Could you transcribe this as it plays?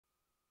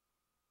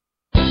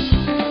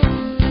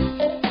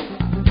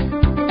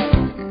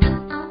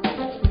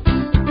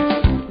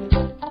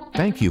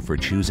Thank you for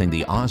choosing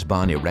the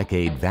Osbon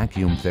ErecAid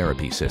vacuum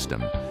therapy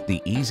system,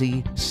 the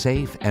easy,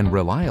 safe, and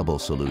reliable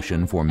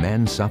solution for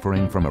men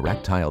suffering from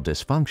erectile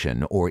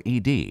dysfunction or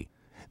ED.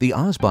 The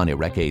Osbon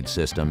ErecAid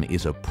system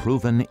is a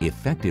proven,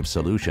 effective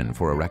solution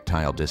for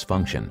erectile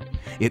dysfunction.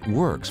 It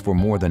works for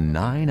more than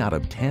 9 out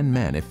of 10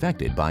 men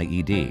affected by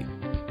ED.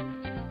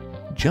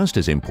 Just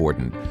as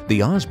important, the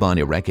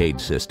Osbon ErecAid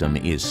system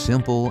is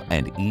simple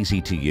and easy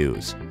to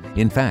use.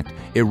 In fact,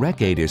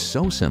 ErecAid is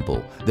so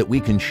simple that we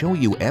can show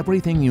you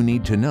everything you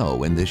need to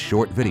know in this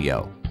short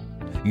video.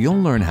 You'll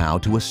learn how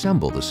to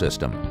assemble the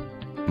system,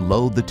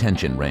 load the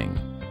tension ring,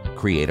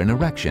 create an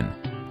erection,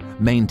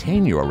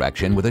 maintain your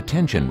erection with a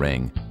tension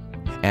ring,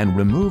 and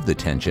remove the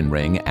tension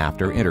ring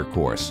after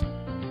intercourse.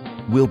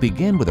 We'll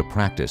begin with a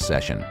practice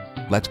session.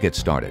 Let's get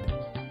started.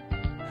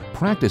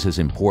 Practice is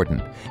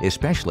important,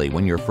 especially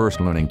when you're first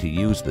learning to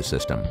use the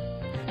system.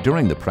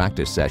 During the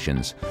practice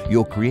sessions,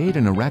 you'll create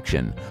an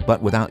erection,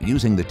 but without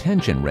using the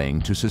tension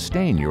ring to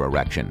sustain your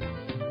erection.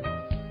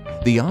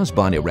 The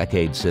Osbon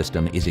ErecAid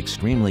system is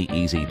extremely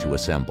easy to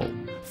assemble.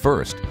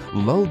 First,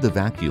 load the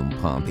vacuum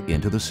pump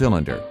into the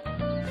cylinder.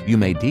 You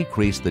may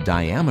decrease the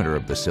diameter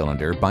of the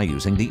cylinder by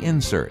using the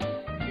insert.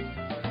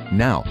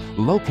 Now,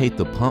 locate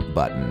the pump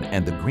button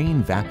and the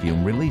green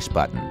vacuum release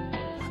button.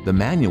 The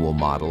manual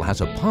model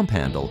has a pump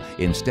handle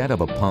instead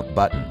of a pump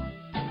button.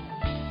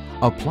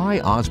 Apply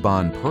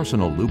Osbon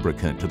personal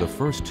lubricant to the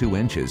first 2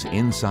 inches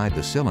inside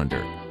the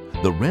cylinder,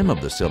 the rim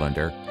of the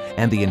cylinder,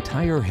 and the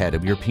entire head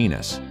of your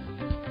penis.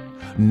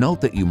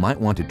 Note that you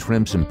might want to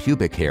trim some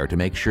pubic hair to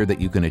make sure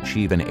that you can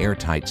achieve an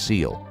airtight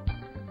seal.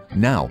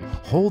 Now,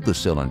 hold the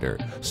cylinder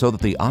so that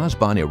the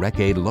Osbon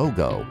ErecAid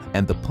logo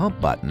and the pump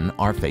button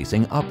are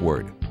facing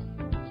upward.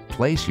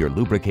 Place your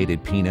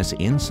lubricated penis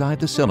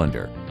inside the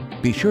cylinder.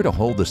 Be sure to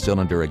hold the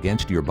cylinder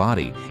against your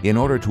body in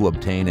order to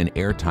obtain an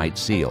airtight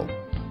seal.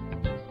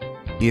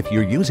 If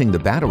you're using the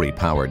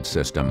battery-powered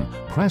system,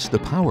 press the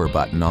power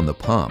button on the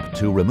pump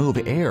to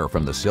remove air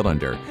from the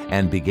cylinder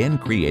and begin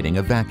creating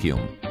a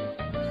vacuum.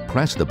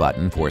 Press the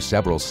button for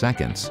several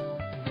seconds.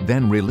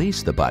 Then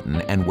release the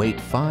button and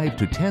wait 5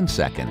 to 10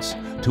 seconds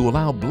to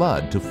allow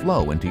blood to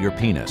flow into your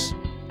penis.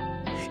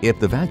 If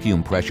the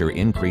vacuum pressure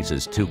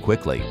increases too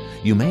quickly,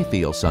 you may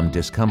feel some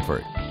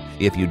discomfort.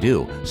 If you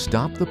do,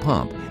 stop the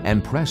pump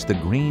and press the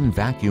green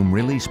vacuum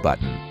release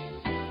button.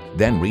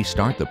 Then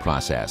restart the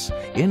process,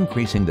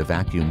 increasing the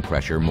vacuum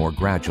pressure more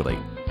gradually.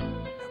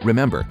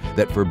 Remember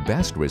that for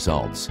best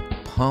results,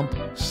 pump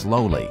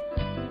slowly.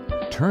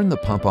 Turn the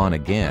pump on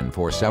again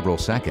for several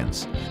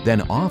seconds,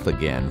 then off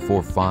again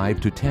for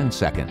 5 to 10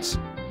 seconds.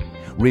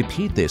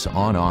 Repeat this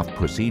on-off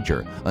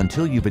procedure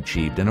until you've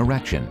achieved an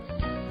erection.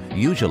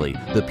 Usually,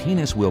 the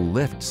penis will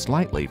lift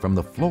slightly from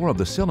the floor of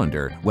the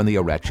cylinder when the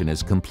erection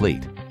is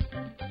complete.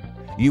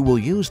 You will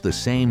use the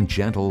same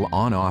gentle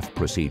on-off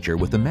procedure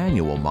with the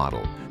manual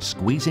model,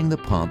 squeezing the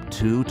pump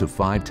 2 to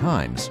 5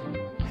 times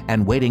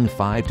and waiting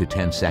 5 to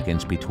 10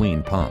 seconds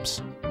between pumps.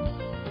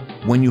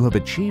 When you have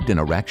achieved an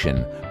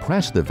erection,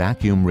 press the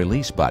vacuum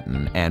release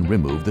button and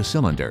remove the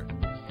cylinder.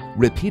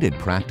 Repeated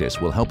practice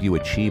will help you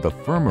achieve a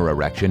firmer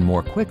erection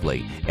more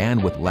quickly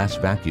and with less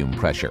vacuum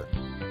pressure.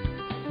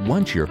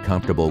 Once you're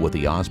comfortable with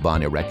the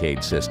Osbon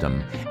ErecAid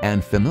system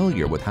and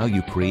familiar with how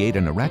you create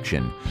an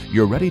erection,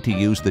 you're ready to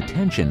use the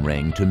tension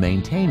ring to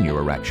maintain your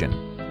erection.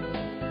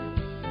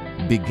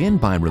 Begin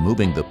by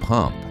removing the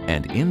pump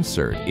and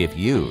insert, if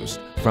used,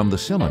 from the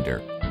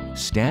cylinder,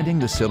 standing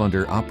the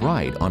cylinder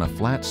upright on a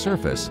flat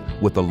surface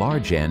with the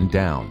large end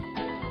down.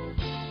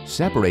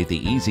 Separate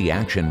the easy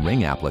action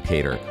ring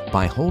applicator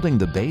by holding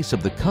the base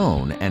of the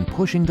cone and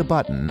pushing the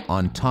button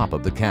on top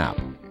of the cap.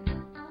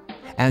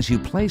 As you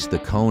place the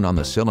cone on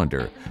the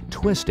cylinder,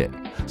 twist it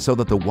so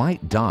that the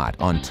white dot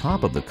on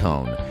top of the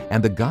cone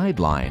and the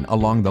guideline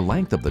along the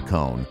length of the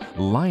cone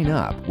line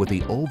up with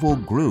the oval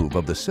groove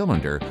of the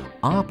cylinder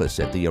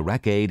opposite the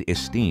ErecAid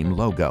Esteem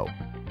logo.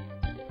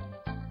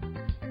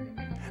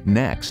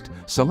 Next,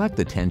 select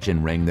the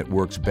tension ring that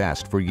works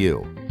best for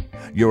you.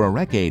 Your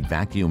ErecAid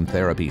vacuum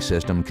therapy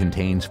system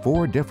contains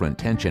 4 different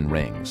tension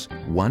rings,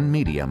 1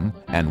 medium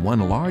and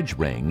 1 large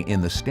ring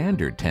in the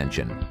standard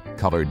tension,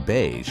 colored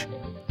beige,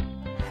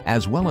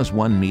 as well as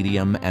 1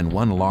 medium and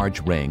 1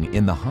 large ring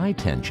in the high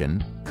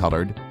tension,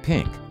 colored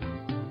pink.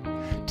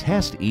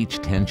 Test each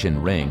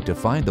tension ring to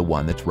find the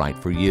one that's right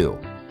for you.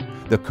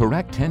 The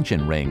correct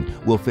tension ring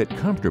will fit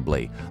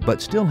comfortably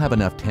but still have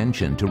enough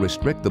tension to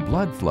restrict the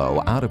blood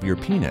flow out of your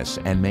penis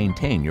and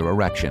maintain your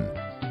erection.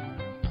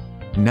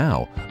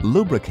 Now,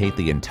 lubricate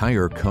the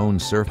entire cone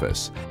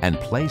surface and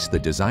place the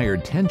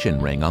desired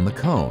tension ring on the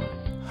cone,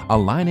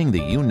 aligning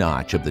the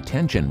U-notch of the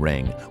tension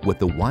ring with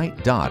the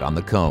white dot on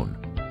the cone.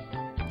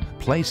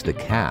 Place the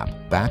cap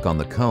back on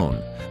the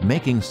cone,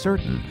 making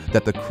certain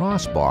that the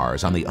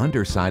crossbars on the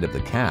underside of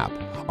the cap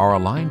are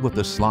aligned with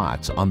the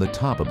slots on the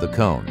top of the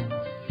cone.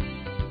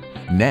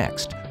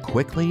 Next,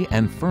 quickly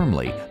and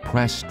firmly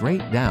press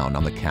straight down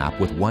on the cap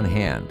with one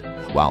hand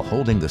while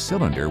holding the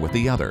cylinder with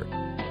the other.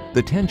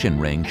 The tension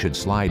ring should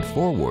slide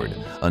forward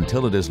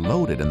until it is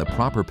loaded in the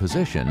proper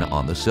position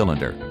on the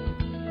cylinder.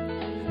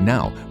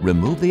 Now,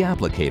 remove the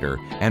applicator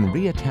and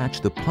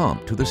reattach the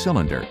pump to the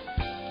cylinder.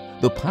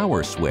 The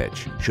power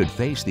switch should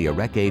face the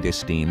ErecAid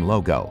Esteem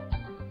logo.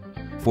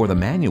 For the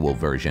manual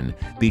version,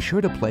 be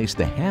sure to place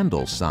the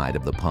handle side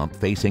of the pump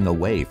facing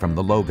away from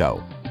the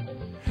logo.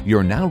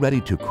 You're now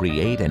ready to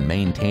create and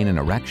maintain an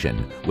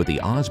erection with the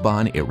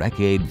Osbon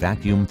ErecAid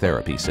vacuum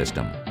therapy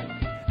system.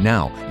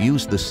 Now,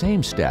 use the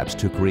same steps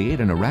to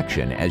create an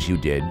erection as you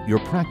did your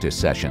practice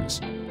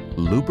sessions.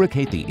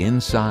 Lubricate the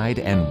inside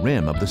and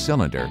rim of the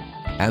cylinder,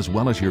 as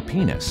well as your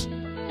penis.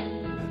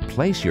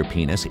 Place your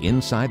penis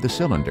inside the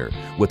cylinder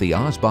with the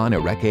Osbon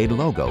ErecAid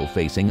logo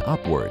facing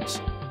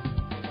upwards.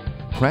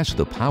 Press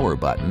the power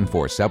button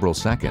for several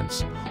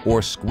seconds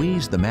or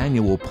squeeze the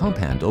manual pump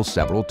handle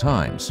several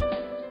times.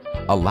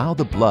 Allow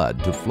the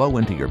blood to flow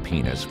into your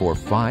penis for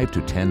 5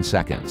 to 10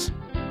 seconds.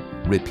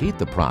 Repeat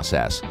the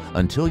process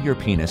until your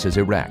penis is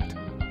erect.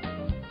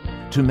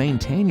 To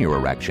maintain your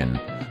erection,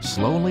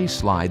 slowly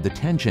slide the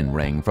tension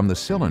ring from the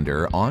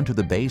cylinder onto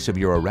the base of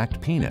your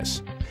erect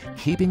penis,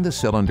 keeping the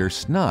cylinder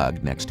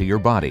snug next to your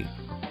body.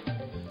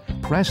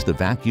 Press the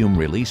vacuum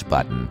release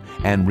button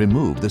and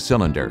remove the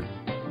cylinder.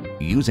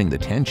 Using the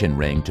tension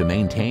ring to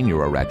maintain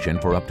your erection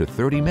for up to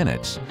 30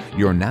 minutes,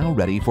 you're now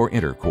ready for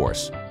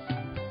intercourse.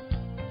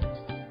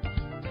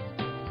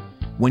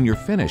 When you're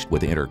finished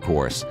with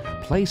intercourse,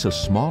 place a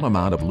small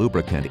amount of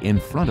lubricant in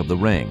front of the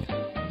ring.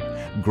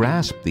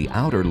 Grasp the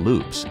outer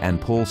loops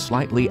and pull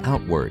slightly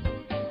outward.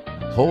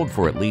 Hold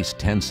for at least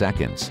 10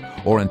 seconds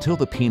or until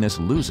the penis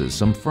loses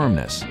some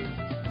firmness.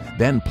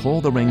 Then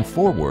pull the ring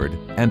forward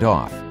and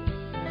off.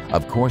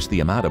 Of course,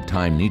 the amount of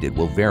time needed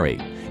will vary.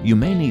 You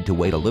may need to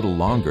wait a little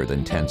longer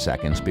than 10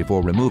 seconds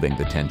before removing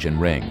the tension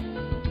ring.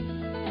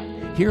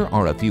 Here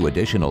are a few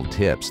additional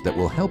tips that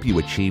will help you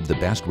achieve the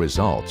best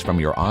results from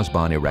your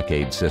Osbon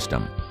ErecAid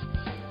system.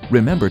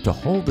 Remember to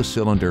hold the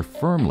cylinder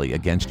firmly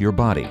against your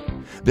body.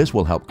 This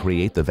will help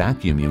create the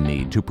vacuum you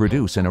need to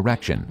produce an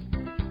erection.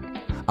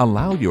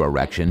 Allow your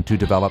erection to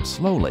develop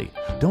slowly.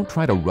 Don't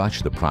try to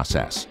rush the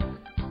process.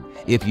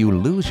 If you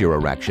lose your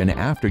erection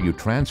after you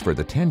transfer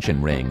the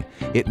tension ring,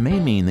 it may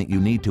mean that you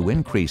need to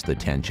increase the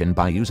tension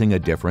by using a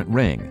different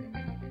ring.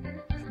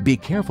 Be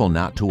careful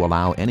not to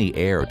allow any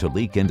air to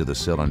leak into the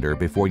cylinder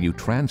before you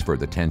transfer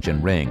the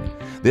tension ring.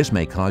 This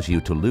may cause you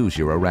to lose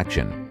your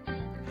erection.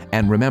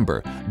 And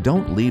remember,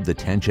 don't leave the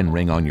tension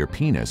ring on your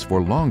penis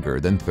for longer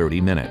than 30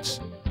 minutes.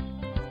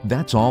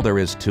 That's all there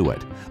is to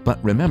it.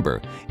 But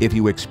remember, if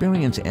you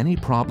experience any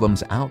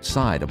problems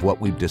outside of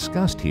what we've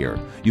discussed here,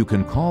 you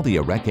can call the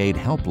ErecAid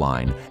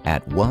helpline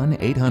at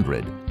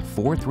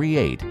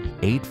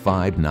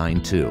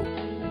 1-800-438-8592.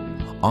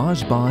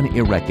 Osbon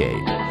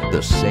ErecAid,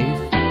 the safe,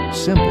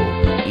 simple,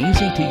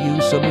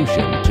 easy-to-use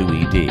solution to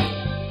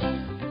ED.